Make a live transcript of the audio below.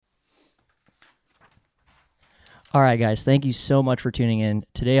All right, guys, thank you so much for tuning in.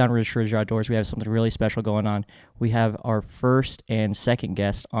 Today on Rich Ridge Outdoors, we have something really special going on. We have our first and second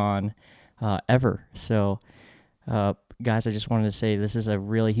guest on ever. So, guys, I just wanted to say this is a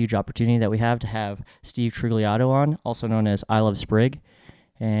really huge opportunity that we have Steve Trugliato on, also known as I Love Sprig.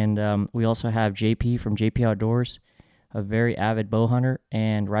 And we also have JP from JP Outdoors, a very avid bow hunter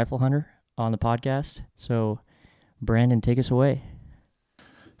and rifle hunter on the podcast. So, Brandon, take us away.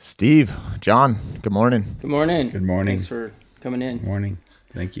 Steve, John, good morning. Good morning. Good morning. Thanks for coming in. Morning.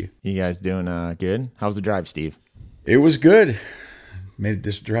 Thank you. You guys doing good? How's the drive, Steve? It was good. Made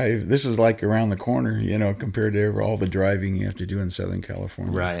this drive. This is like around the corner, compared to all the driving you have to do in Southern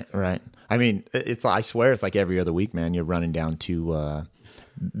California. Right. I mean, I swear it's like every other week, man. You're running down to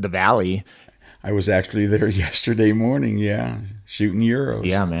the valley. I was actually there yesterday morning, shooting Euros.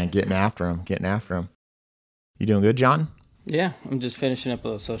 Yeah, man, getting after them. You doing good, John? Yeah, I'm just finishing up a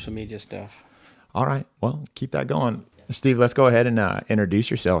little social media stuff. All right. Well, keep that going. Steve, let's go ahead and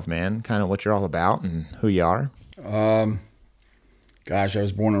introduce yourself, man. Kind of what you're all about and who you are. Gosh, I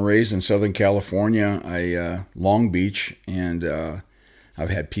was born and raised in Southern California. Long Beach, and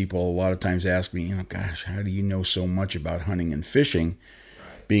I've had people a lot of times ask me, gosh, how do you know so much about hunting and fishing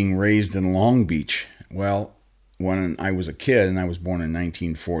being raised in Long Beach? Well, when I was a kid, and I was born in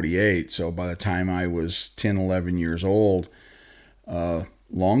 1948, so by the time I was 10, 11 years old,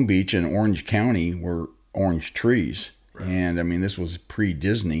 Long Beach and Orange County were orange trees. Right. And, I mean, this was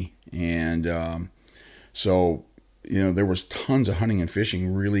pre-Disney. And so, there was tons of hunting and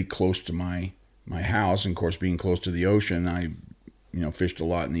fishing really close to my house. And, of course, being close to the ocean, I, fished a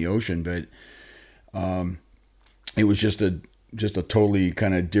lot in the ocean. But it was just a totally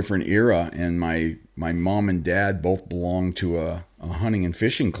kind of different era, and my mom and dad both belonged to a hunting and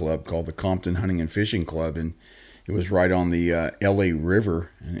fishing club called the Compton Hunting and Fishing Club, and it was right on the L.A. River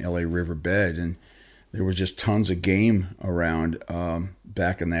and L.A. Riverbed, and there was just tons of game around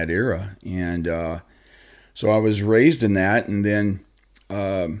back in that era, and so I was raised in that, and then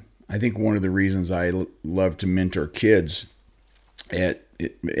I think one of the reasons I love to mentor kids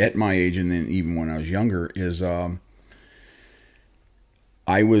at my age, and then even when I was younger, is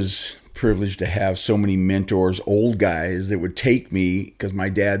I was privileged to have so many mentors, old guys that would take me, because my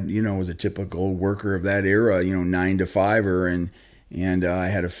dad, was a typical worker of that era, 9 to 5er, and I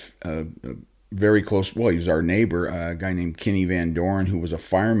had a very close, well, he was our neighbor, a guy named Kenny Van Doren, who was a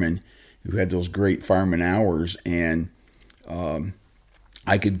fireman, who had those great fireman hours, and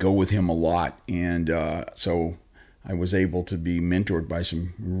I could go with him a lot, and so I was able to be mentored by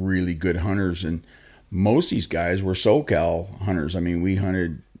some really good hunters, and most of these guys were SoCal hunters. I mean, we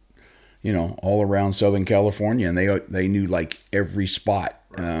hunted, all around Southern California, and they knew like every spot.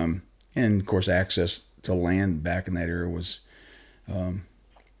 Right. And of course, access to land back in that era was,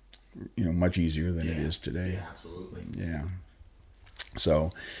 much easier than it is today. Yeah, absolutely. Yeah.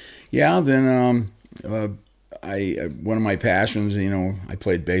 So, then I one of my passions, I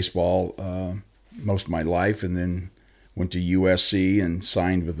played baseball most of my life, and then went to USC and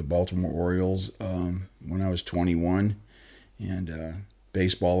signed with the Baltimore Orioles when I was 21. And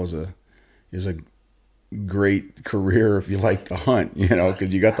baseball is a great career if you like to hunt,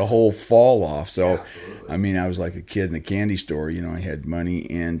 because you got the whole fall off. So, I mean, I was like a kid in a candy store. I had money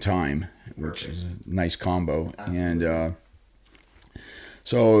and time, which is a nice combo. Absolutely. And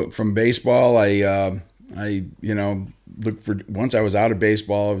so from baseball, I looked for. Once I was out of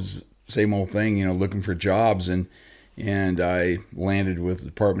baseball, it was the same old thing, looking for jobs, and I landed with the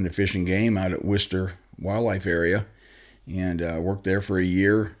Department of Fish and Game out at Worcester Wildlife Area, and worked there for a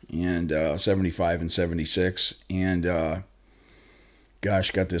year, and 75 and 76, and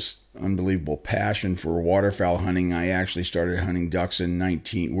got this unbelievable passion for waterfowl hunting. I actually started hunting ducks in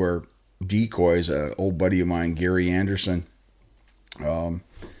where decoys, an old buddy of mine, Gary Anderson,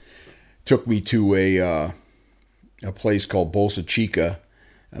 took me to a place called Bolsa Chica.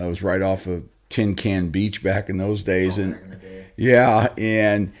 It was right off of Tin Can Beach back in those days, and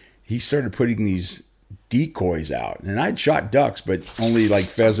and he started putting these decoys out, and I'd shot ducks, but only like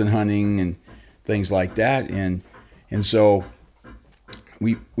pheasant hunting and things like that, and so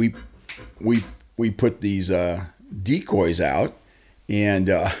we put these decoys out, and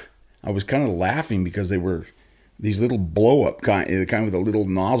I was kind of laughing because they were these little blow up kind with a little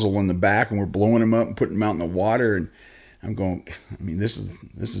nozzle in the back, and we're blowing them up and putting them out in the water, and I'm going, I mean, this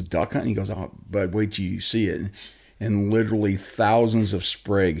is duck hunting. He goes, oh, but wait till you see it. And literally thousands of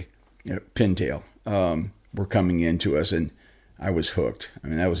sprig, pintail, were coming into us, and I was hooked. I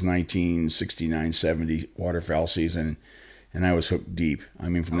mean, that was 1969-70 waterfowl season, and I was hooked deep. I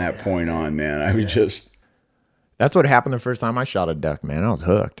mean, from that point on, man, I was just... That's what happened the first time I shot a duck, man. I was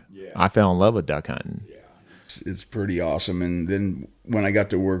hooked. Yeah. I fell in love with duck hunting. Yeah. It's pretty awesome. And then when I got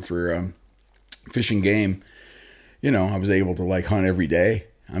to work for Fish and Game, I was able to like hunt every day.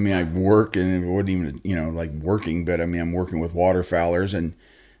 I mean, I work and it wasn't even, like working, but I mean, I'm working with waterfowlers, and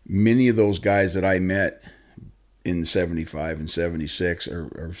many of those guys that I met in 75 and 76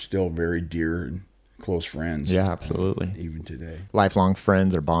 are still very dear and close friends. Yeah, absolutely. Even today. Lifelong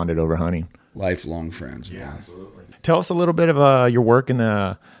friends are bonded over hunting. Lifelong friends. Yeah, man. absolutely. Tell us a little bit of your work in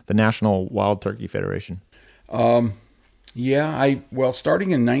the National Wild Turkey Federation. Starting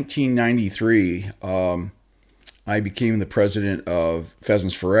in 1993, I became the president of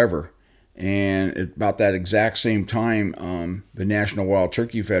Pheasants Forever. And at about that exact same time, the National Wild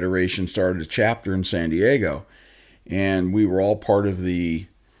Turkey Federation started a chapter in San Diego. And we were all part of the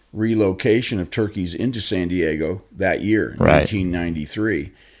relocation of turkeys into San Diego that year,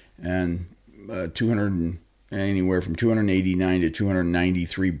 1993. And anywhere from 289 to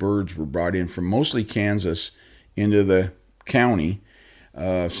 293 birds were brought in from mostly Kansas into the county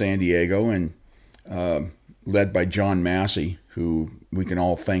of San Diego, and led by John Massey, who we can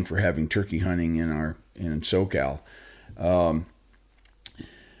all thank for having turkey hunting in SoCal.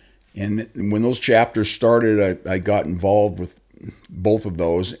 And when those chapters started, I got involved with both of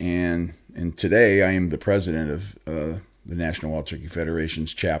those, and today I am the president of the National Wild Turkey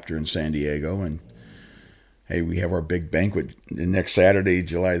Federation's chapter in San Diego. And hey, we have our big banquet next Saturday,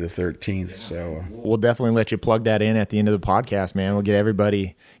 July the 13th. So we'll definitely let you plug that in at the end of the podcast, man. We'll get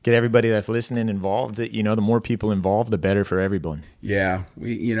everybody that's listening involved. The more people involved, the better for everyone. Yeah,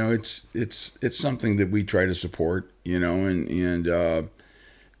 it's something that we try to support,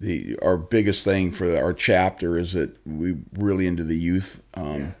 our biggest thing for our chapter is that we really into the youth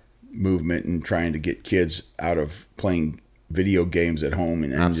movement and trying to get kids out of playing video games at home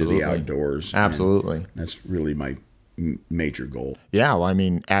and into the outdoors. Absolutely. And that's really my major goal. Yeah, well, I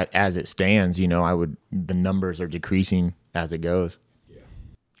mean, as it stands, the numbers are decreasing as it goes. Yeah.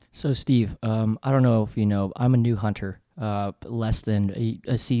 So, Steve, I don't know if you know, I'm a new hunter, less than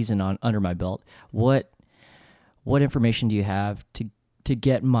a season under my belt. What information do you have to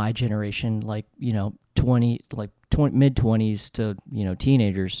get my generation, mid-20s to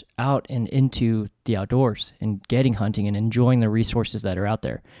teenagers out and into the outdoors and getting hunting and enjoying the resources that are out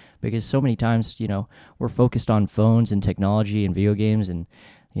there? Because so many times we're focused on phones and technology and video games, and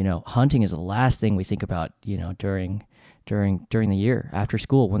hunting is the last thing we think about during the year after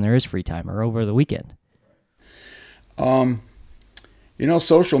school when there is free time or over the weekend.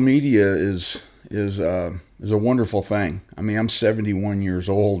 Social media is a wonderful thing. I mean, I'm 71 years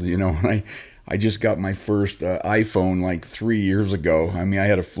old, and I just got my first iPhone like 3 years ago. I mean, I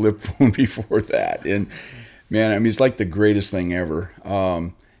had a flip phone before that. And man, I mean, it's like the greatest thing ever.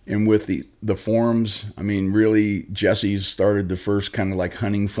 And with the forums, I mean, really, Jesse's started the first kind of like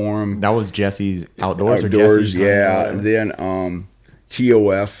hunting forum. That was Jesse's Outdoors. Yeah. And then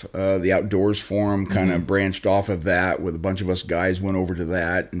TOF, the Outdoors Forum, kind of branched off of that with a bunch of us guys went over to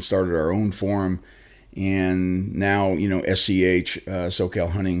that and started our own forum. And now, SCH,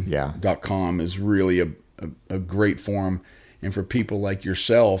 SoCalHunting.com is really a great forum. And for people like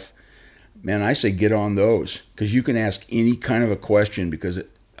yourself, man, I say get on those, because you can ask any kind of a question, because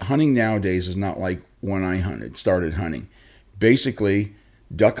hunting nowadays is not like when I started hunting. Basically,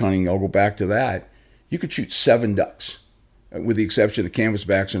 duck hunting, I'll go back to that. You could shoot 7 ducks, with the exception of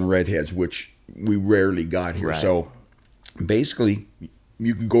canvasbacks and redheads, which we rarely got here. Right. So basically,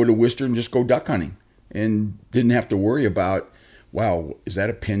 you could go to Worcester and just go duck hunting and didn't have to worry about, wow, is that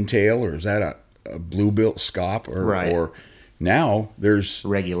a pintail or is that a blue-bill scaup? Or now there's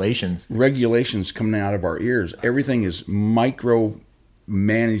regulations coming out of our ears. Everything is micro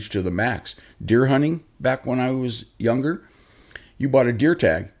managed to the max. Deer hunting, back when I was younger, you bought a deer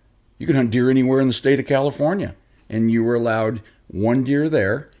tag. You could hunt deer anywhere in the state of California, and you were allowed 1 deer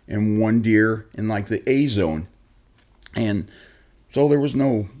there and 1 deer in like the A zone. And so there was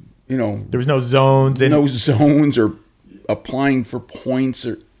no, there was no zones. No zones or applying for points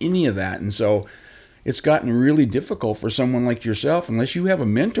or any of that. And so it's gotten really difficult for someone like yourself, unless you have a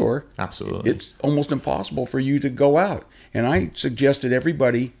mentor. Absolutely. It's almost impossible for you to go out. And I suggested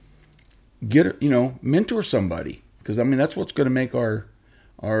everybody mentor somebody, because I mean, that's what's going to make our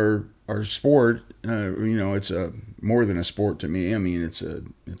sport, it's more than a sport to me. I mean, it's a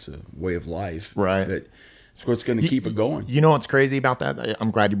way of life. Right. It's what's going to keep it going. You know what's crazy about that? I'm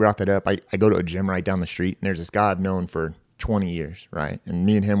glad you brought that up. I go to a gym right down the street, and there's this guy I've known for 20 years, right? And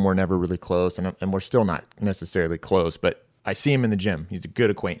me and him were never really close, and we're still not necessarily close, but I see him in the gym. He's a good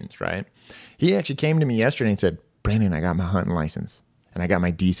acquaintance, right? He actually came to me yesterday and said, Brandon, I got my hunting license, and I got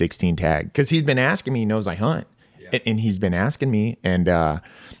my D16 tag, because he's been asking me, he knows I hunt, and he's been asking me, and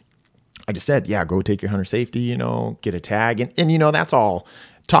I just said, yeah, go take your hunter safety, you know, get a tag. And you know, that's all.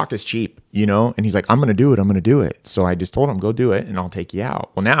 Talk is cheap, you know? And he's like, I'm going to do it. I'm going to do it. So I just told him, go do it and I'll take you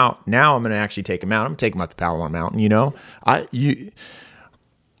out. Well, now I'm going to actually take him out. I'm going to take him up to Palomar Mountain, you know? I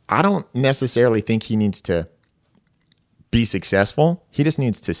don't necessarily think he needs to be successful. He just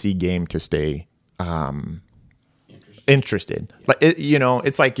needs to see game to stay interested. Like you know,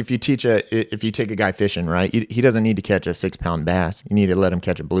 it's like if you take a guy fishing, right? He doesn't need to catch a 6-pound bass. You need to let him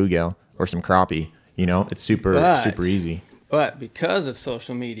catch a bluegill or some crappie. You know, it's super easy. But because of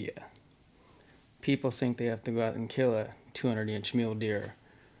social media, people think they have to go out and kill a 200-inch mule deer,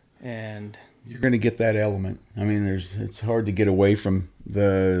 and you're going to get that element. I mean, it's hard to get away from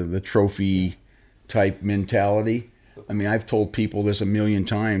the trophy type mentality. I mean, I've told people this a million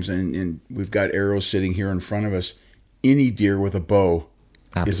times, and we've got arrows sitting here in front of us. Any deer with a bow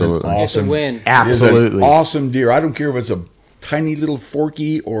Absolutely. is an awesome, it's a win. Absolutely. Is an awesome deer. I don't care if it's a tiny little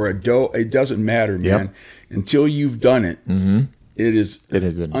forky or a doe. It doesn't matter, man. Yep. Until you've done it, it is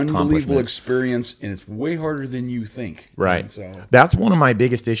an unbelievable accomplishment. experience, and it's way harder than you think. Right. And so that's one of my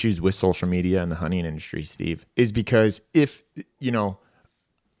biggest issues with social media and the hunting industry, Steve, is because if, you know,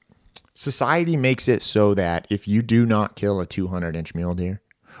 society makes it so that if you do not kill a 200-inch mule deer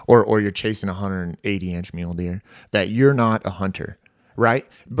or you're chasing a 180-inch mule deer, that you're not a hunter, right?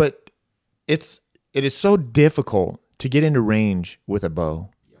 But it is so difficult to get into range with a bow.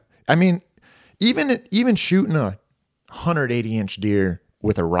 I mean, even shooting a 180-inch deer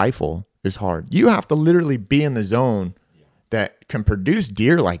with a rifle is hard. You have to literally be in the zone that can produce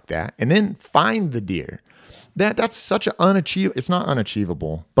deer like that and then find the deer. That's such an unachievable. It's not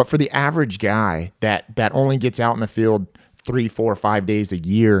unachievable, but for the average guy that only gets out in the field 3, 4, 5 days a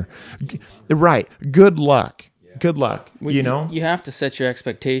year, right? Good luck. Good luck. Well, you know, you have to set your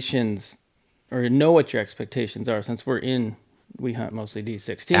expectations, or know what your expectations are. Since we hunt mostly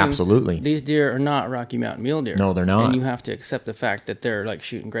D16. Absolutely. These deer are not Rocky Mountain mule deer. No, they're not. And you have to accept the fact that they're like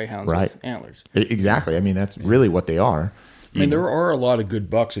shooting greyhounds Right. with antlers. Exactly. I mean, that's really what they are. I mean, there are a lot of good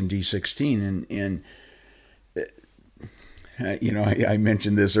bucks in D16, and you know, I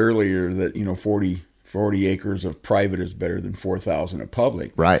mentioned this earlier that, you know, 40 acres of private is better than 4,000 of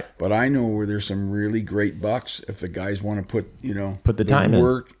public. Right. But I know where there's some really great bucks if the guys want to put the time in.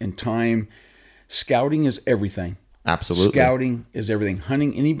 work and time. Scouting is everything. Absolutely. Scouting is everything.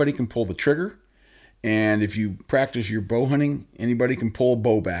 Hunting, anybody can pull the trigger. And if you practice your bow hunting, anybody can pull a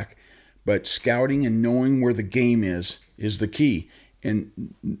bow back. But scouting and knowing where the game is the key.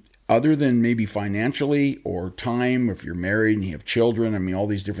 And other than maybe financially or time, if you're married and you have children, I mean, all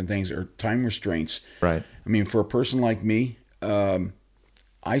these different things are time restraints. Right. I mean, for a person like me,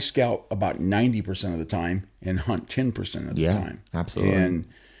 I scout about 90% of the time and hunt 10% of the time. Absolutely. And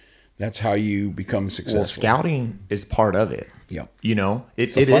that's how you become successful. Well, scouting is part of it. Yep. You know,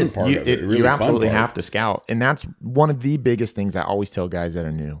 it a fun is. part of it. A really You fun absolutely part. have to scout. And that's one of the biggest things I always tell guys that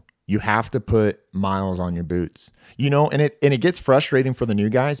are new. You have to put miles on your boots, you know, and it gets frustrating for the new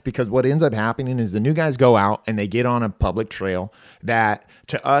guys because what ends up happening is the new guys go out and they get on a public trail that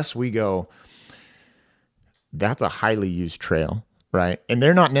to us, we go, that's a highly used trail, right? And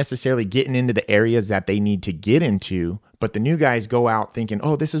they're not necessarily getting into the areas that they need to get into, but the new guys go out thinking,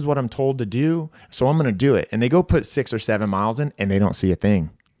 oh, this is what I'm told to do, so I'm going to do it. And they go put 6 or 7 miles in and they don't see a thing.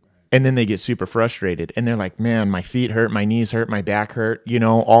 And then they get super frustrated and they're like, man, my feet hurt, my knees hurt, my back hurt, you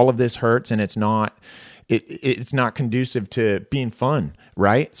know, all of this hurts and it's not conducive to being fun,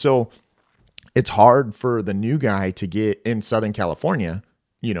 right? So it's hard for the new guy to get in Southern California,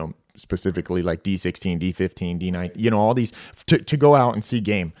 you know, specifically like D16, D15, D9, you know, all these to go out and see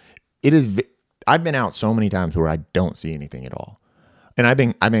game. I've been out so many times where I don't see anything at all. And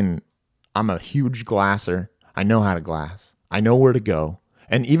I'm a huge glasser. I know how to glass. I know where to go.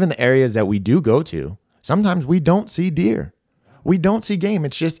 And even the areas that we do go to, sometimes we don't see deer. We don't see game.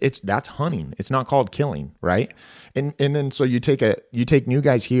 That's hunting. It's not called killing, right? And then so you take new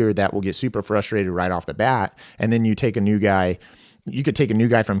guys here that will get super frustrated right off the bat, and then you take a new guy. You could take a new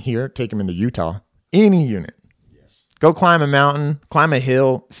guy from here, take him into Utah, any unit. Yes. Go climb a mountain, climb a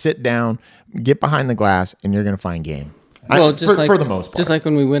hill, sit down, get behind the glass, and you're gonna find game. Well, for the most part. Just like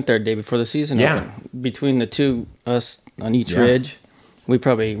when we went there day before the season opened, between the two, us on each ridge, we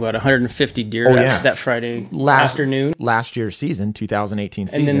probably, 150 deer that Friday afternoon. Last year's season, 2018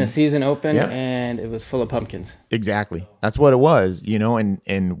 season. And then the season opened, and it was full of pumpkins. Exactly. That's what it was, you know,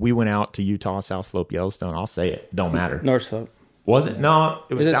 and we went out to Utah, South Slope, Yellowstone. I'll say it. Don't matter. North Slope. Was it? No,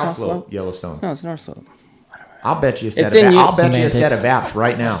 it was Is it South South Slope, Slope? Yellowstone. No, it's North Slope. I'll bet you a set It's in I'll bet you a Semantics. set of apps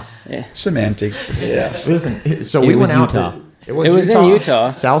right now. Semantics. Yes. Listen, so It we was went out Utah. It was in Utah.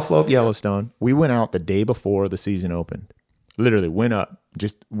 South Slope, Yellowstone. We went out the day before the season opened. Literally went up.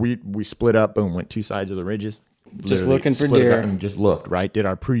 Just we split up. Boom, went 2 sides of the ridges. Just looking for deer. And just looked, right? Did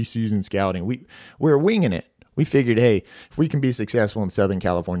our preseason scouting. We were winging it. We figured, hey, if we can be successful in Southern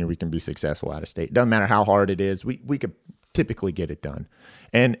California, we can be successful out of state. Doesn't matter how hard it is. We could typically get it done.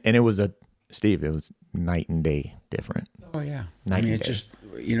 And it was Steve, it was night and day different. Oh yeah. It's just,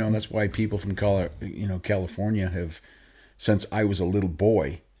 that's why people from California have, since I was a little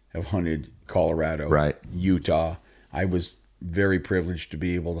boy, have hunted Colorado, right, Utah. I was very privileged to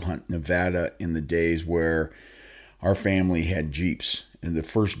be able to hunt Nevada in the days where our family had Jeeps, and the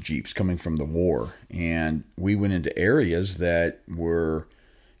first Jeeps coming from the war. And we went into areas that were,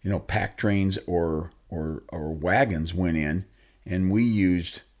 pack trains or wagons went in, and we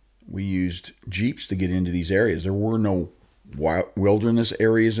used Jeeps to get into these areas. There were no wilderness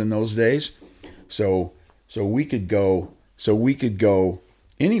areas in those days. So we could go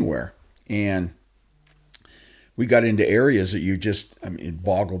anywhere. And we got into areas that it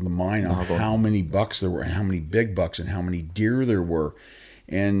boggled the mind on how many bucks there were and how many big bucks and how many deer there were.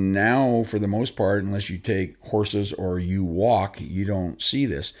 And now, for the most part, unless you take horses or you walk, you don't see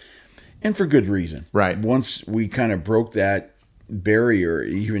this. And for good reason. Right. Once we kind of broke that barrier,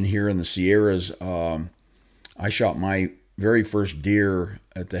 even here in the Sierras, I shot my very first deer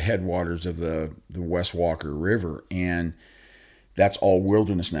at the headwaters of the West Walker River, and that's all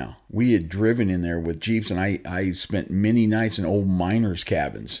wilderness now. We had driven in there with Jeeps, and I spent many nights in old miners'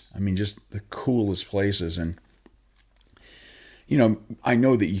 cabins. Just the coolest places. And, I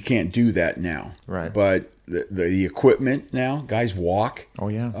know that you can't do that now. Right. But the equipment now, guys walk. Oh,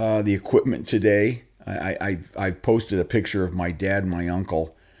 yeah. The equipment today, I've posted a picture of my dad and my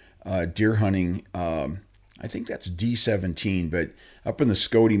uncle deer hunting. I think that's D17, but up in the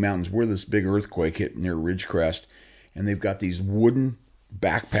Scotty Mountains where this big earthquake hit near Ridgecrest, and they've got these wooden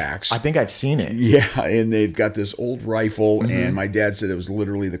backpacks. I think I've seen it. Yeah, and they've got this old rifle, and my dad said it was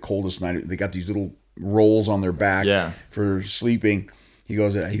literally the coldest night. They got these little rolls on their back for sleeping. He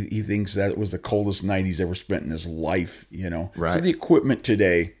goes, he thinks that was the coldest night he's ever spent in his life, Right. So the equipment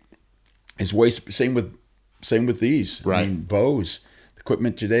today is same with these. Right. Bows. The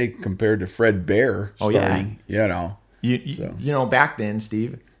equipment today compared to Fred Bear starting, back then,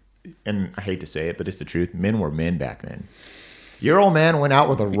 Steve, and I hate to say it, but it's the truth. Men were men back then. Your old man went out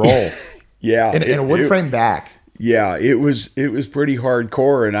with a roll. Yeah. In a wood frame back. Yeah, it was pretty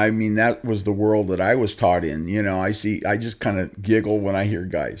hardcore, and that was the world that I was taught in. I just kind of giggle when I hear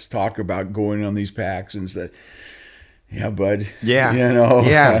guys talk about going on these packs and say, "Yeah, bud." Yeah.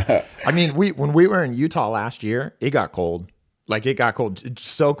 Yeah. When we were in Utah last year, it got cold. Like, it got cold. It's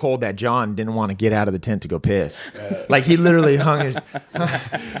so cold that John didn't want to get out of the tent to go piss. Like, he literally hung it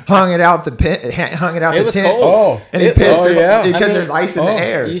out the tent. Cold. Oh, and he pissed because there's ice in the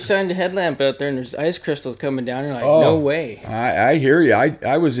air. You shined a headlamp out there, and there's ice crystals coming down. You're like, no way. I hear you.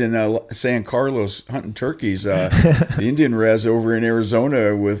 I was in San Carlos hunting turkeys, the Indian res over in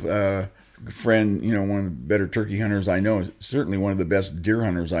Arizona with a friend, one of the better turkey hunters I know. Certainly one of the best deer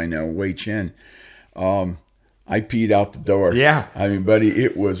hunters I know, Wei Chen. I peed out the door. Yeah. Buddy,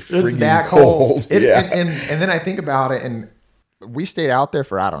 it was freaking cold. And then I think about it, and we stayed out there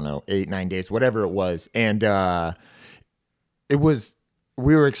for, 8-9 days, whatever it was. And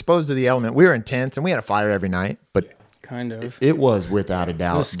we were exposed to the element. We were in tents, and we had a fire every night, but kind of. It was without a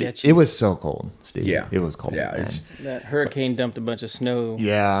doubt. It was sketchy. It was so cold, Steve. Yeah. It was cold. Yeah. That hurricane dumped a bunch of snow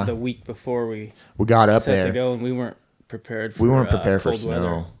the week before we got up set there to go, and we weren't prepared for for snow.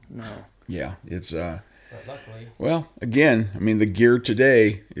 Weather. No. Yeah, it's But luckily. Well, again, the gear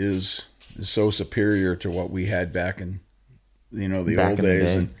today is so superior to what we had back in the old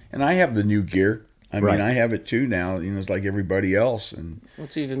days, and I have the new gear. I have it too now. It's like everybody else. And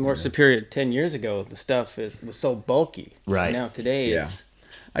what's even more superior? 10 years ago, the stuff was so bulky. Right now today,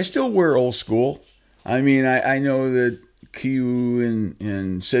 I still wear old school. I know that Q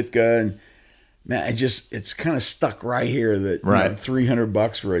and Sitka and. Man, it's kind of stuck right here that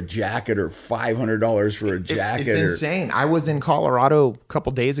 $300 for a jacket or $500 for a jacket. It's insane. I was in Colorado a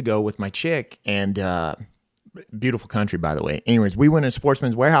couple days ago with my chick, and beautiful country, by the way. Anyways, we went to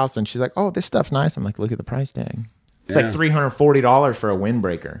Sportsman's Warehouse, and she's like, "Oh, this stuff's nice." I'm like, "Look at the price tag. It's like $340 for a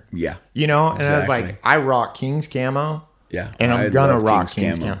windbreaker." Yeah, and I was like, "I rock King's camo." Yeah, and I'm gonna rock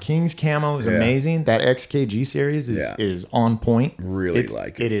King's camo. King's camo is amazing. That XKG series is on point. Really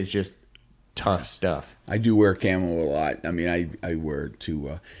it is just tough stuff. I do wear camo a lot. I wear it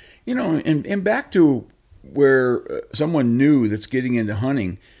to, and back to where someone new that's getting into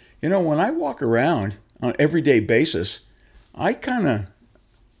hunting, when I walk around on an everyday basis, I kind of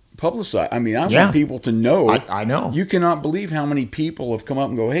publicize. I want people to know. I know. You cannot believe how many people have come up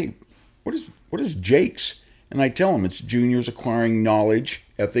and go, "Hey, what is Jake's?" And I tell them it's juniors acquiring knowledge,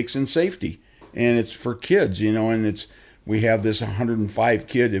 ethics, and safety. And it's for kids, and we have this 105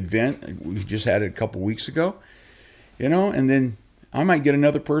 kid event. We just had it a couple weeks ago, and then I might get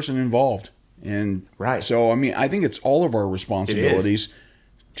another person involved. And right. So, I think it's all of our responsibilities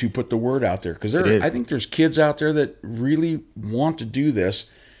to put the word out there. Because I think there's kids out there that really want to do this,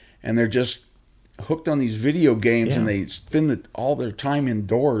 and they're just hooked on these video games, and they spend all their time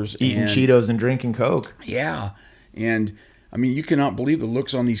indoors. Eating Cheetos and drinking Coke. Yeah. And, you cannot believe the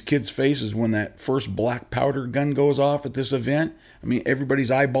looks on these kids' faces when that first black powder gun goes off at this event. Everybody's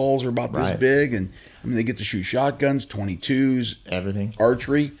eyeballs are about this big, and they get to shoot shotguns, 22s, everything,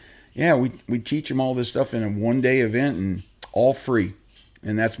 archery. Yeah, we teach them all this stuff in a one-day event, and all free.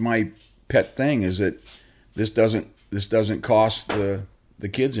 And that's my pet thing, is that this doesn't cost the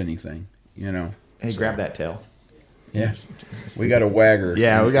kids anything, Hey, grab that tail. Yeah, we got a wagger.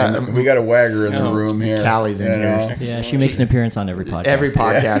 Yeah, we got a wagger in the room here. Callie's in here. Yeah, she makes an appearance on every podcast. Every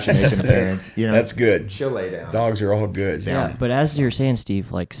podcast she makes an appearance. That's good. She'll lay down. Dogs are all good. Yeah, but as you're saying,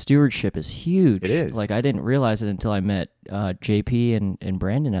 Steve, like stewardship is huge. It is. Like I didn't realize it until I met JP and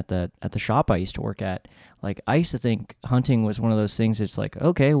Brandon at the shop I used to work at. Like I used to think hunting was one of those things. It's like,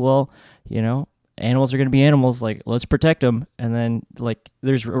 okay, well, animals are going to be animals. Like, let's protect them. And then, like,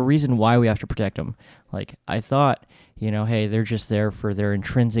 there's a reason why we have to protect them. Like, I thought, hey, they're just there for their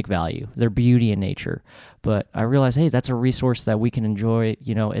intrinsic value, their beauty in nature. But I realized, hey, that's a resource that we can enjoy.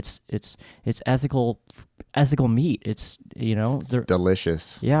 It's ethical meat. It's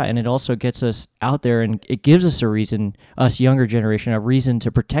delicious. Yeah, and it also gets us out there, and it gives us a reason, us younger generation, a reason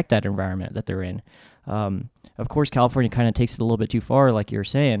to protect that environment that they're in. Of course, California kind of takes it a little bit too far, like you were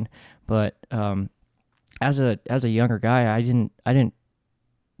saying. But as a younger guy, I didn't.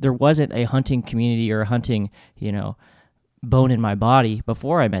 There wasn't a hunting community or a hunting, bone in my body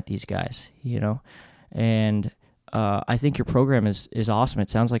before I met these guys, And I think your program is awesome. It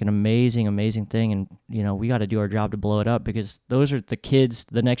sounds like an amazing thing, and we got to do our job to blow it up, because those are the kids,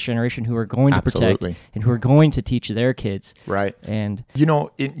 the next generation, who are going to protect and who are going to teach their kids. Right. And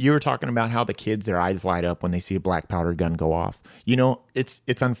you were talking about how the kids, their eyes light up when they see a black powder gun go off.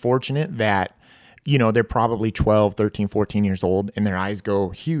 It's unfortunate that they're probably 12, 13, 14 years old, and their eyes go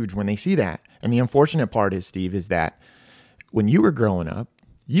huge when they see that. And the unfortunate part is, Steve, is that when you were growing up,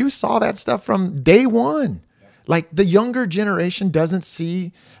 you saw that stuff from day one. Like, the younger generation doesn't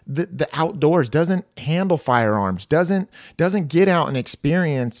see the outdoors, doesn't handle firearms, doesn't get out and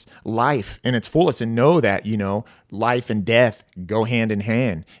experience life in its fullest, and know that, life and death go hand in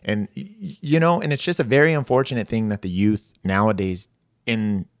hand. And, and it's just a very unfortunate thing that the youth nowadays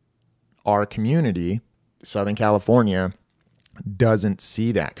in our community, Southern California, doesn't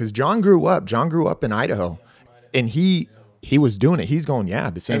see that. Because John grew up in Idaho, and he was doing it. He's going,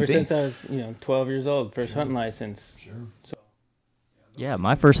 the same thing. Ever since I was, 12 years old, first hunting license. Sure. So. Yeah,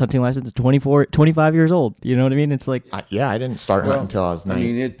 my first hunting license is 25 years old. You know what I mean? It's like... I didn't start hunting until I was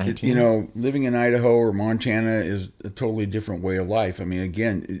 19. Living in Idaho or Montana is a totally different way of life.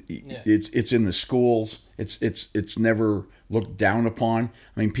 Again, it's in the schools. It's never looked down upon.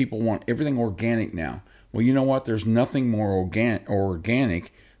 People want everything organic now. Well, you know what? There's nothing more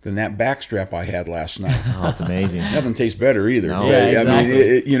organic than that backstrap I had last night. Oh, it's amazing. Nothing tastes better either. No, yeah,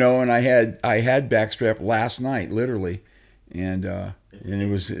 exactly. And I had backstrap last night, literally, and it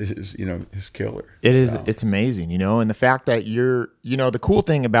was it's killer. It is. It's amazing, and the fact that you're, the cool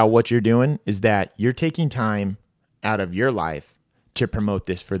thing about what you're doing is that you're taking time out of your life to promote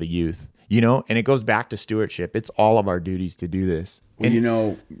this for the youth, and it goes back to stewardship. It's all of our duties to do this.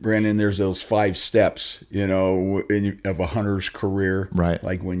 Well, Brandon, there's those 5 steps, of a hunter's career. Right.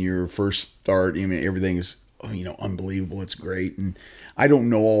 Like when you first start, everything is, unbelievable. It's great. And I don't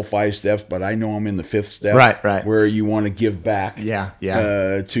know all 5 steps, but I know I'm in the 5th step. Right. Where you want to give back.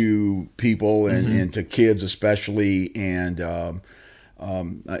 To people and to kids especially. And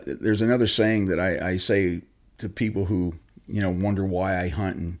there's another saying that I say to people who, wonder why I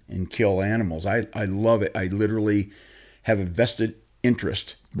hunt and kill animals. I love it. I literally have a vested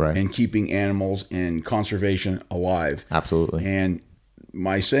interest in keeping animals and conservation alive. Absolutely. And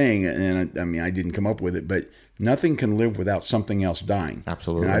my saying, and I didn't come up with it, but nothing can live without something else dying.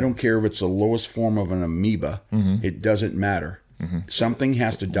 Absolutely. And I don't care if it's the lowest form of an amoeba. Mm-hmm. It doesn't matter. Mm-hmm. Something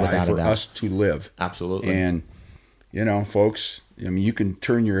has to die without for us to live. Absolutely. And, folks, you can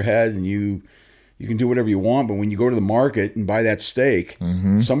turn your head and you can do whatever you want, but when you go to the market and buy that steak,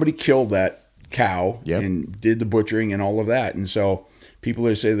 somebody killed that cow and did the butchering and all of that. And so people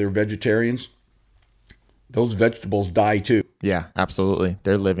that say they're vegetarians, those vegetables die too. Yeah, absolutely.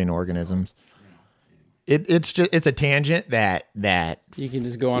 They're living organisms. It's a tangent that you can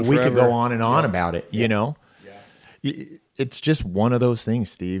just go on we forever. could go on and on about it, it's just one of those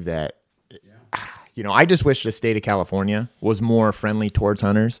things, Steve, that, I just wish the state of California was more friendly towards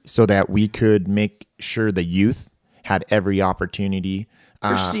hunters so that we could make sure the youth had every opportunity.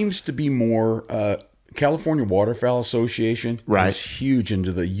 There seems to be more. California Waterfowl Association is huge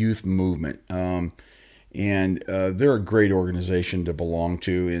into the youth movement. And they're a great organization to belong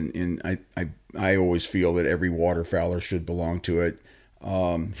to. And I always feel that every waterfowler should belong to it.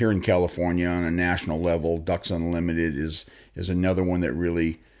 Here in California on a national level, Ducks Unlimited is another one that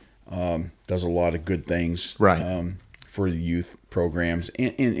really does a lot of good things for the youth programs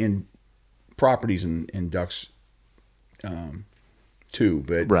and properties and ducks too.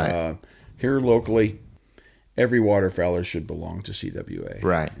 But here locally, every waterfowler should belong to CWA.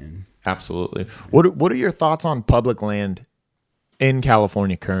 Right. Absolutely. What are your thoughts on public land in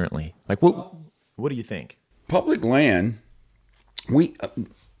California currently? Like, what do you think? Public land, let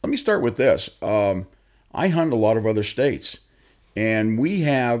me start with this. I hunt a lot of other states, and we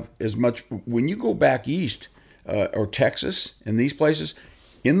have as much, when you go back east, or Texas and these places,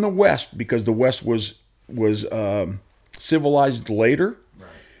 in the West, because the West was civilized later,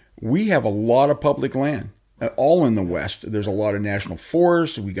 we have a lot of public land. All in the West. There's a lot of national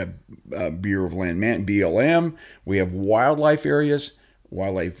forests. We got Bureau of Land Management, BLM. We have wildlife areas,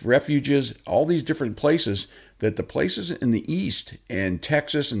 wildlife refuges, all these different places that the places in the East and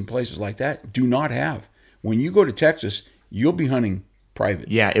Texas and places like that do not have. When you go to Texas, you'll be hunting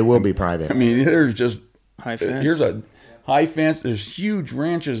private. Yeah, it will be private. I mean, there's just high fence. Here's a high fence. There's huge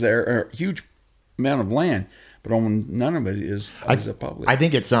ranches there, or huge amount of land. But none of it is a public. I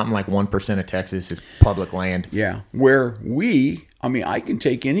think it's something like 1% of Texas is public land. Yeah. Where I can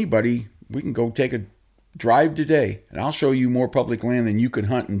take anybody, we can go take a drive today, and I'll show you more public land than you could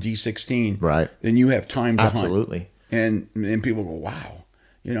hunt in D16. Right. Than you have time to hunt. Absolutely. And people go, wow,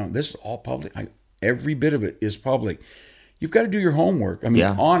 this is all public. Every bit of it is public. You've got to do your homework. I mean,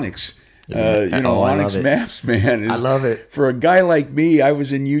 Onyx. Onyx Maps, man. I love it. For a guy like me, I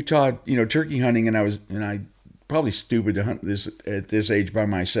was in Utah, turkey hunting, and I probably stupid to hunt this at this age by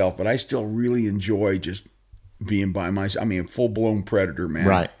myself, but I still really enjoy just being by myself. I mean, a full-blown predator, man.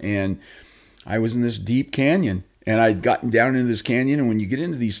 Right. And I was in this deep canyon, and I'd gotten down into this canyon, and when you get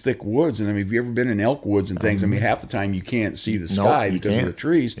into these thick woods, and I mean, have you ever been in elk woods and things? I mean, half the time you can't see the sky because of the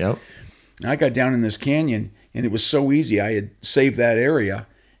trees. Yep. And I got down in this canyon, and it was so easy. I had saved that area,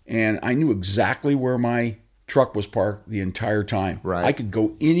 and I knew exactly where my truck was parked the entire time. Right. I could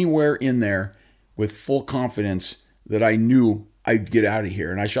go anywhere in there with full confidence that I knew I'd get out of here.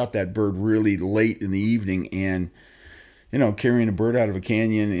 And I shot that bird really late in the evening, and carrying a bird out of a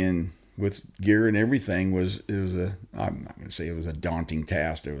canyon and with gear and everything I'm not going to say it was a daunting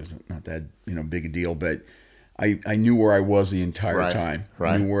task. It was not that big a deal, but I knew where I was the entire time.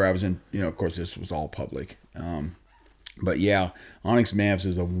 Right. I knew where I was in. Of course, this was all public. But yeah, Onyx Maps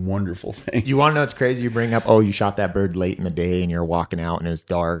is a wonderful thing. You want to know what's crazy? You bring up, you shot that bird late in the day and you're walking out and it was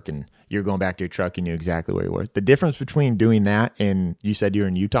dark and you're going back to your truck and you knew exactly where you were. The difference between doing that and you said you're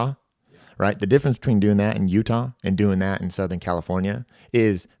in Utah, right? The difference between doing that in Utah and doing that in Southern California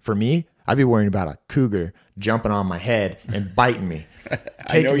is, for me, I'd be worrying about a cougar jumping on my head and biting me,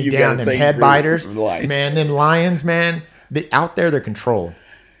 taking me down. Them head biters, man. Them lions, man. Out there, they're controlled.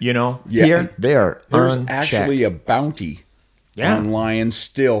 Here they are. There's unchecked. Actually a bounty on lions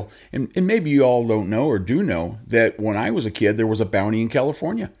still, and maybe you all don't know or do know that when I was a kid, there was a bounty in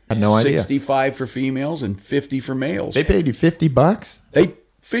California. I had no idea. 65 for females and 50 for males. They paid you $50.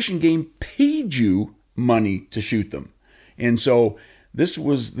 Fish and Game paid you money to shoot them, and so this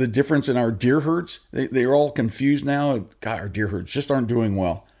was the difference in our deer herds. They're all confused now. God, our deer herds just aren't doing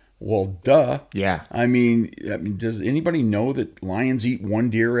well. Well, duh. Yeah. I mean, does anybody know that lions eat one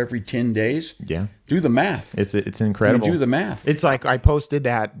deer every 10 days? Yeah. Do the math. It's incredible. Do the math. It's like I posted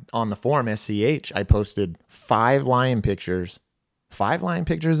that on the forum, SCH. I posted 5 lion pictures. 5 lion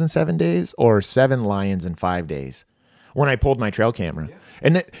pictures in 7 days or 7 lions in 5 days when I pulled my trail camera. Yeah.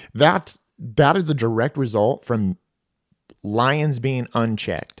 And that is a direct result from lions being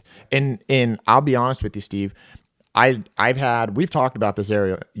unchecked. And I'll be honest with you, Steve, we've talked about this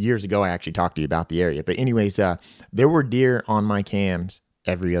area years ago. I actually talked to you about the area, but anyways, there were deer on my cams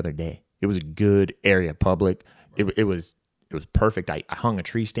every other day. It was a good area, public. It was perfect. I hung a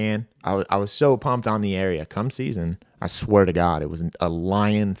tree stand. I was so pumped on the area. Come season, I swear to God, it was a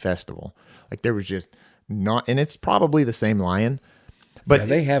lion festival. Like there was just not, and it's probably the same lion, but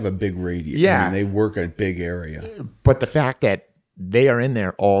they have a big radius. Yeah, I mean, they work a big area. But the fact that they are in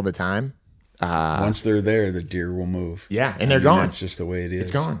there all the time. Once they're there, the deer will move. Yeah, and they're gone. That's just the way it is.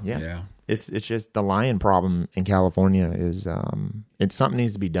 It's gone. Yeah. It's just the lion problem in California is it's something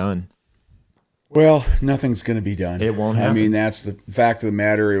needs to be done. Well, nothing's going to be done. It won't happen. I mean, that's the fact of the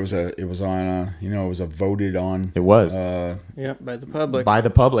matter. It was a voted on. It was. By the public. By the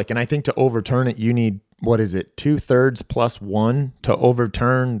public. And I think to overturn it, you need, 2/3 plus 1 to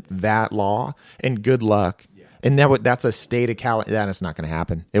overturn that law. And good luck. Yeah. And that's a state of California. That is not going to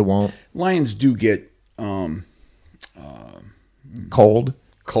happen. It won't. Lions do get cold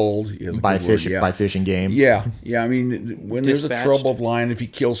by fishing game. Yeah. I mean, when there's a troubled lion, if he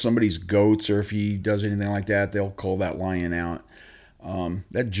kills somebody's goats or if he does anything like that, they'll call that lion out.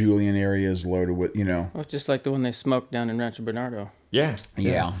 That Julian area is loaded with, Well, it's just like the one they smoked down in Rancho Bernardo. Yeah.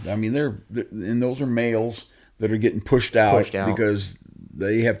 I mean, and those are males that are getting pushed out because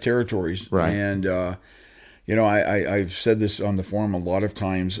they have territories. Right. And, I've said this on the forum a lot of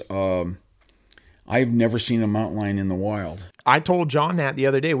times. I've never seen a mountain lion in the wild. I told John that the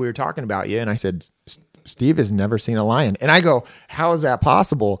other day. We were talking about you, and I said, Steve has never seen a lion. And I go, how is that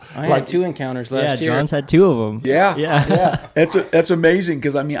possible? I had 2 encounters last year. Yeah, John's had 2 of them. Yeah. That's amazing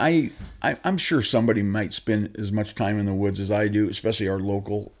because, I mean, I'm sure somebody might spend as much time in the woods as I do, especially our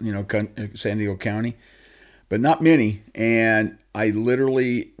local, San Diego County, but not many. And I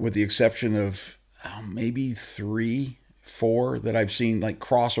literally, with the exception of maybe 3, 4 that I've seen like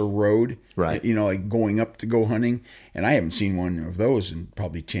cross a road, right? Like going up to go hunting, and I haven't seen one of those in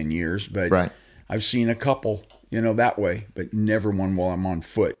probably 10 years, but right. I've seen a couple, that way, but never one while I'm on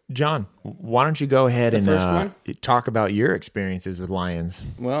foot. John, why don't you go ahead and talk about your experiences with lions?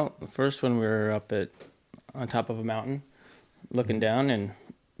 Well, the first one we were up on top of a mountain, looking down, and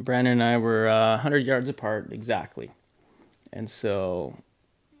Brandon and I were 100 yards apart exactly, and so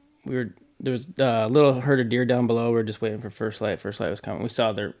there was a little herd of deer down below. We were just waiting for first light. First light was coming. We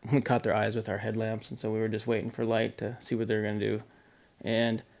caught their eyes with our headlamps, and so we were just waiting for light to see what they were going to do.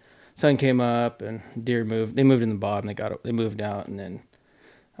 And sun came up, and deer moved. They moved in the bottom. They moved out, and then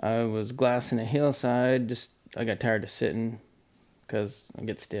I was glassing a hillside. I got tired of sitting because I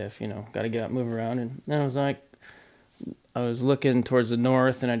get stiff. Got to get up, move around. And then I was looking towards the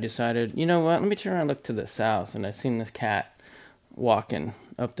north, and I decided, you know what? Let me turn around and look to the south. And I seen this cat walking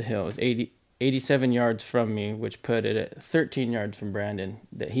up the hill. It was 87 yards from me, which put it at 13 yards from Brandon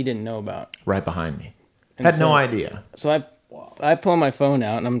that he didn't know about. Right behind me. Had no idea. So I pull my phone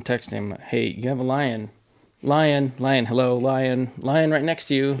out and I'm texting him, hey, you have a lion. Lion, hello, lion right next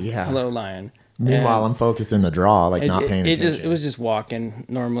to you. Yeah. Hello, lion. Meanwhile, I'm focused in the draw, not paying attention. It was just walking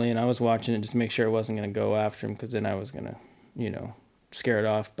normally, and I was watching it just to make sure I wasn't going to go after him because then I was going to, scare it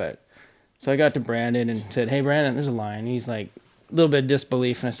off. But so I got to Brandon and said, hey, Brandon, there's a lion. He's like a little bit of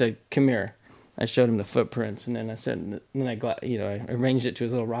disbelief, and I said, come here. I showed him the footprints, and then I said, I arranged it to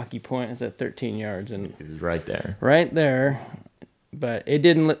his little rocky point. It's at 13 yards, and it was right there. Right there, but it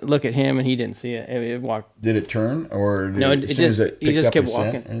didn't look at him, and he didn't see it. It walked. Did it turn, or no? He just kept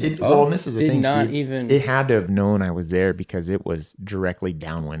walking. And this is the thing, Steve. It had to have known I was there because it was directly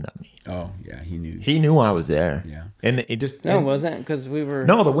downwind of me. Oh yeah, he knew. He knew I was there. Yeah, and it just it wasn't because we were.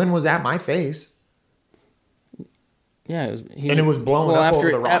 No, the wind was at my face. Yeah, it was blowing up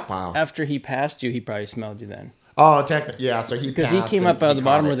over the rock pile. After he passed you, he probably smelled you then. Oh, technically, yeah. So because he came up out of the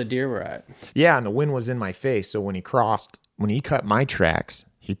bottom where the deer were at. Yeah, and the wind was in my face. So when he cut my tracks,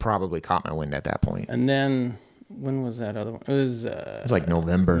 he probably caught my wind at that point. And then when was that other one? It was like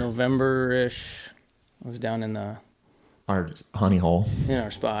November. November-ish. I was down in our honey hole. In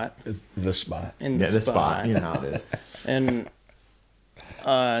our spot. The spot. The spot. You know how it is. And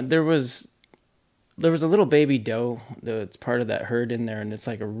there was a little baby doe that's part of that herd in there, and it's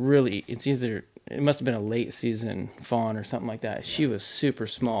like it must have been a late season fawn or something like that. She was super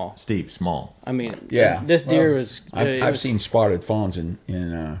small. Steve, small. I mean, yeah. This deer was. I've seen spotted fawns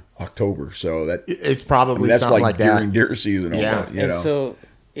in October, so that it's probably that's something like that during deer season. Yeah, so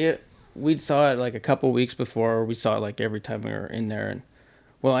we saw it like a couple weeks before. Or we saw it like every time we were in there, and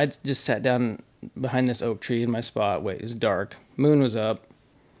I just sat down behind this oak tree in my spot. It was dark. Moon was up.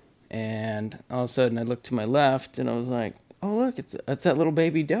 And all of a sudden, I looked to my left, and I was like, "Oh, look! It's that little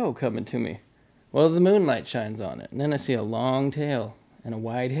baby doe coming to me." Well, the moonlight shines on it, and then I see a long tail and a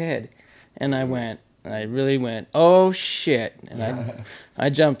wide head, and I really went, "Oh shit!" And I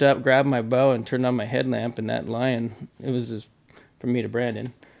jumped up, grabbed my bow, and turned on my headlamp, and that lion. It was just from me to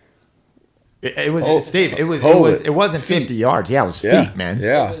Brandon. It was Steve. It wasn't 50 yards. Yeah, it was feet, man.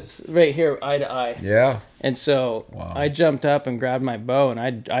 Yeah, it was right here, eye to eye. Yeah. And so I jumped up and grabbed my bow, and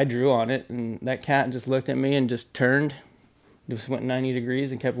I drew on it, and that cat just looked at me and just turned, just went 90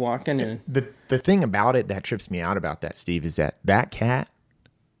 degrees and kept walking. And the thing about it that trips me out about that, Steve, is that cat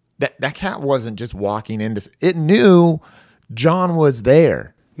wasn't just walking into. It knew John was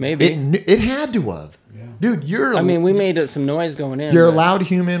there. Maybe it had to have. Yeah. dude, I mean, we made some noise going in. you're a but- loud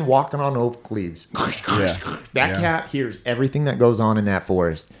human walking on oak leaves. Yeah. That Yeah. cat hears everything that goes on in that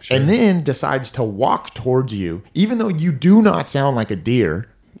forest and then decides to walk towards you, even though you do not sound like a deer.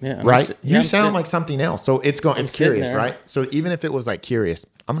 Yeah, I'm Right? sit- You I'm sound sit- like something else. So it's sitting curious, there. right? So even if it was like curious,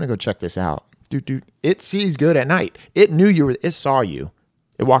 I'm going to go check this out. Dude, it sees good at night. It knew you were, it saw you.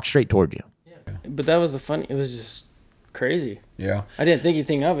 It walked straight toward you. But that was the fun. It was just crazy. Yeah. I didn't think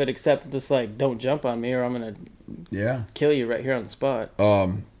anything of it except just like, don't jump on me or I'm gonna Yeah. kill you right here on the spot.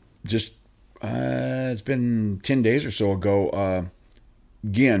 Just it's been 10 days or so ago.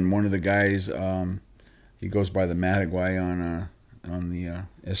 Again, one of the guys, he goes by the Matagwai on the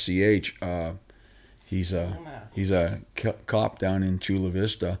SCH. He's a cop down in Chula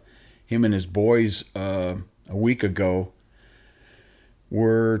Vista. Him and his boys a week ago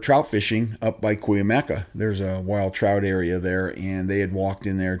were trout fishing up by Cuyamaca. There's a wild trout area there, and they had walked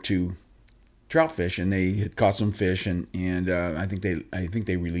in there to trout fish, and they had caught some fish, and I think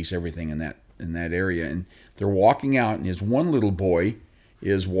they release everything in that area, and they're walking out, and his one little boy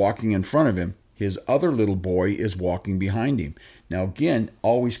is walking in front of him. His other little boy is walking behind him. Now again,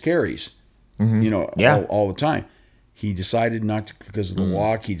 always carries, Yeah. all the time. He decided not to, because of the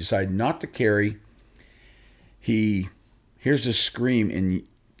walk. He decided not to carry. He hears this scream, and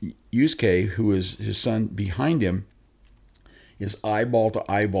Yusuke, who is his son behind him, is eyeball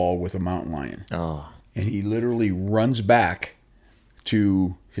to eyeball with a mountain lion. Oh, And he literally runs back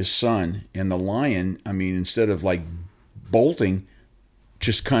to his son, and the lion, I mean, instead of like bolting,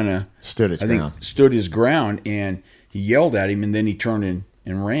 just kind of stood his ground. stood his ground, and he yelled at him, and then he turned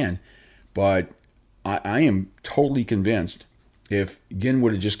and ran. But I am totally convinced if Gin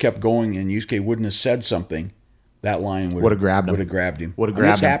would have just kept going and Yusuke wouldn't have said something, that lion would Would've grabbed him. Would have grabbed him. Would have I mean,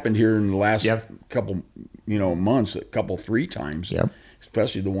 grabbed it's him. happened here in the last Yep. couple, months, three times. Yep.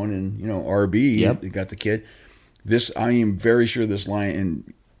 Especially the one in RB Yep. that got the kid. This, I am very sure this lion,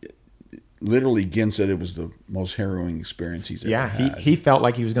 and literally Gin said it was the most harrowing experience he's ever yeah. had. He felt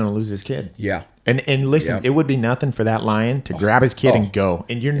like he was going to lose his kid. Yeah. And listen, Yep. it would be nothing for that lion to grab his kid Oh. and go.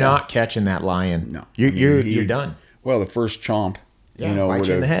 And you're not catching that lion. No. You're I mean, you're done. Well, the first chomp, Yeah, would bites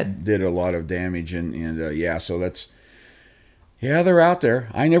you in the have head. did a lot of damage, and yeah, so that's, yeah, they're out there.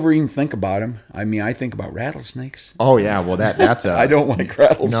 I never even think about them. I mean, I think about rattlesnakes. Oh yeah, well that's a I don't like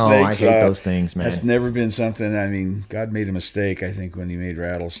rattlesnakes. No, I hate those things, man. That's never been something. I mean, God made a mistake, I think, when He made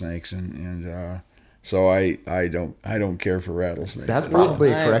rattlesnakes, and so I don't care for rattlesnakes. That's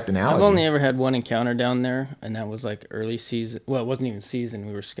probably a correct analogy. I've only ever had one encounter down there, and that was like early season. Well, it wasn't even season.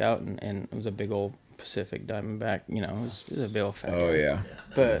 We were scouting, and it was a big old Pacific Diamondback. It was a big old fat. Oh yeah,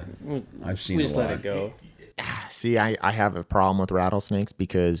 But I've seen we a just let lot. it go. See, I have a problem with rattlesnakes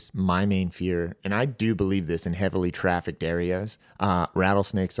because my main fear, and I do believe this in heavily trafficked areas,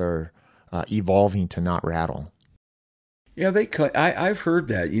 rattlesnakes are evolving to not rattle. Yeah, I've heard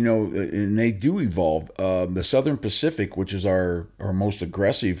that, and they do evolve. The Southern Pacific, which is our most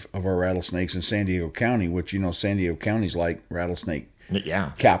aggressive of our rattlesnakes in San Diego County, which, San Diego County's like rattlesnake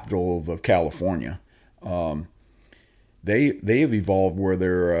Yeah. capital of California. They have evolved where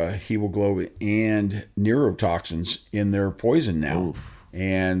they're hemoglobin and neurotoxins in their poison now.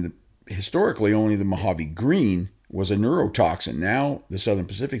 And historically, only the Mojave Green was a neurotoxin. Now the Southern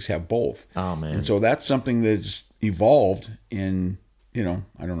Pacifics have both. Oh, man. And so that's something that's evolved in, I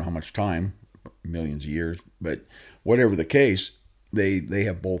don't know how much time, millions of years, but whatever the case, they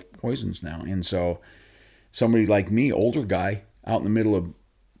have both poisons now. And so somebody like me, older guy, out in the middle of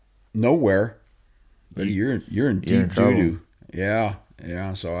nowhere, you're in deep trouble. doo-doo. Yeah.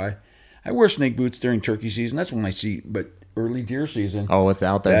 So I wear snake boots during turkey season. That's when I see, but early deer season. Oh, it's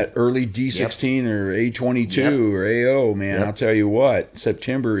out there. That early D16 or A22 Yep. or AO, man, Yep. I'll tell you what,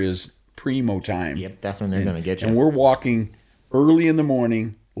 September is primo time. Yep, that's when they're going to get you. And we're walking early in the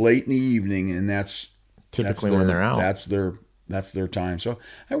morning, late in the evening, and that's Typically when they're out. That's their time. So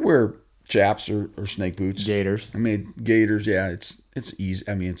I wear chaps or snake boots. Gators. I mean, gaiters. Yeah, it's easy.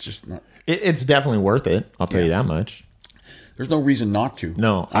 I mean, it's just not. It's definitely worth it. I'll tell you that much. There's no reason not to.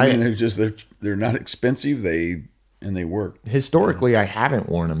 No, I mean they're not expensive. They work. Historically, I haven't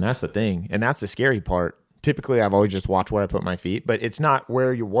worn them. That's the thing. And that's the scary part. Typically, I've always just watched where I put my feet, but it's not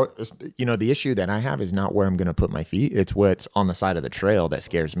where the issue that I have is not where I'm going to put my feet. It's what's on the side of the trail that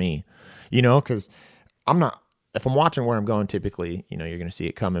scares me, because if I'm watching where I'm going, typically, you're going to see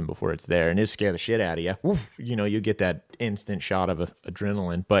it coming before it's there and it scare the shit out of you. Oof, you get that instant shot of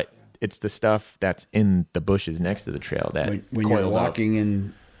adrenaline, but it's the stuff that's in the bushes next to the trail that When you're coiled up. walking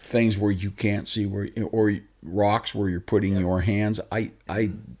in things where you can't see or rocks where you're putting your hands. I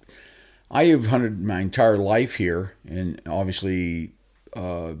have hunted my entire life here, and obviously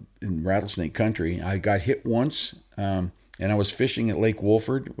in rattlesnake country. I got hit once, and I was fishing at Lake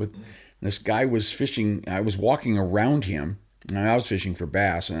Wolford with this guy was fishing. I was walking around him, and I was fishing for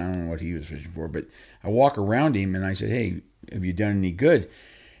bass, and I don't know what he was fishing for, but I walk around him, and I said, "Hey, have you done any good?"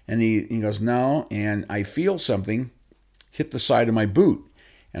 And he goes, "No," and I feel something hit the side of my boot.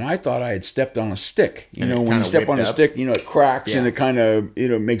 And I thought I had stepped on a stick. You know, when you step on a stick, you know, it cracks and it kind of, you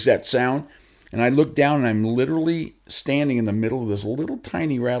know, makes that sound. And I look down and I'm literally standing in the middle of this little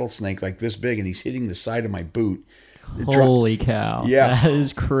tiny rattlesnake like this big, and he's hitting the side of my boot. Holy cow. Yeah. That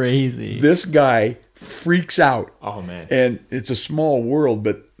is crazy. This guy freaks out. Oh, man. And it's a small world,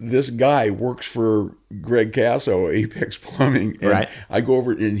 but this guy works for Greg Casso, Apex Plumbing. And right. I go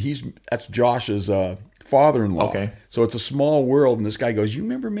over, and that's Josh's father-in-law. Okay. So it's a small world, and this guy goes, "You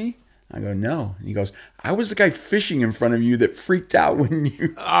remember me?" I go, "No." And he goes, "I was the guy fishing in front of you that freaked out when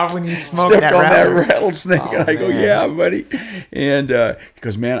you smoked stepped on that rattlesnake." Oh, and I go, man. "Yeah, buddy." And he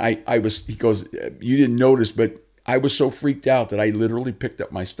goes, "Man, he goes, you didn't notice, but I was so freaked out that I literally picked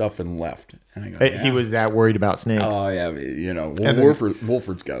up my stuff and left." And I go, Yeah. He was that worried about snakes. "Oh, yeah, you know, And then-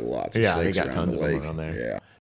 Wolford's got lots of Yeah, they snakes got around tons the of them lake. around there. Yeah.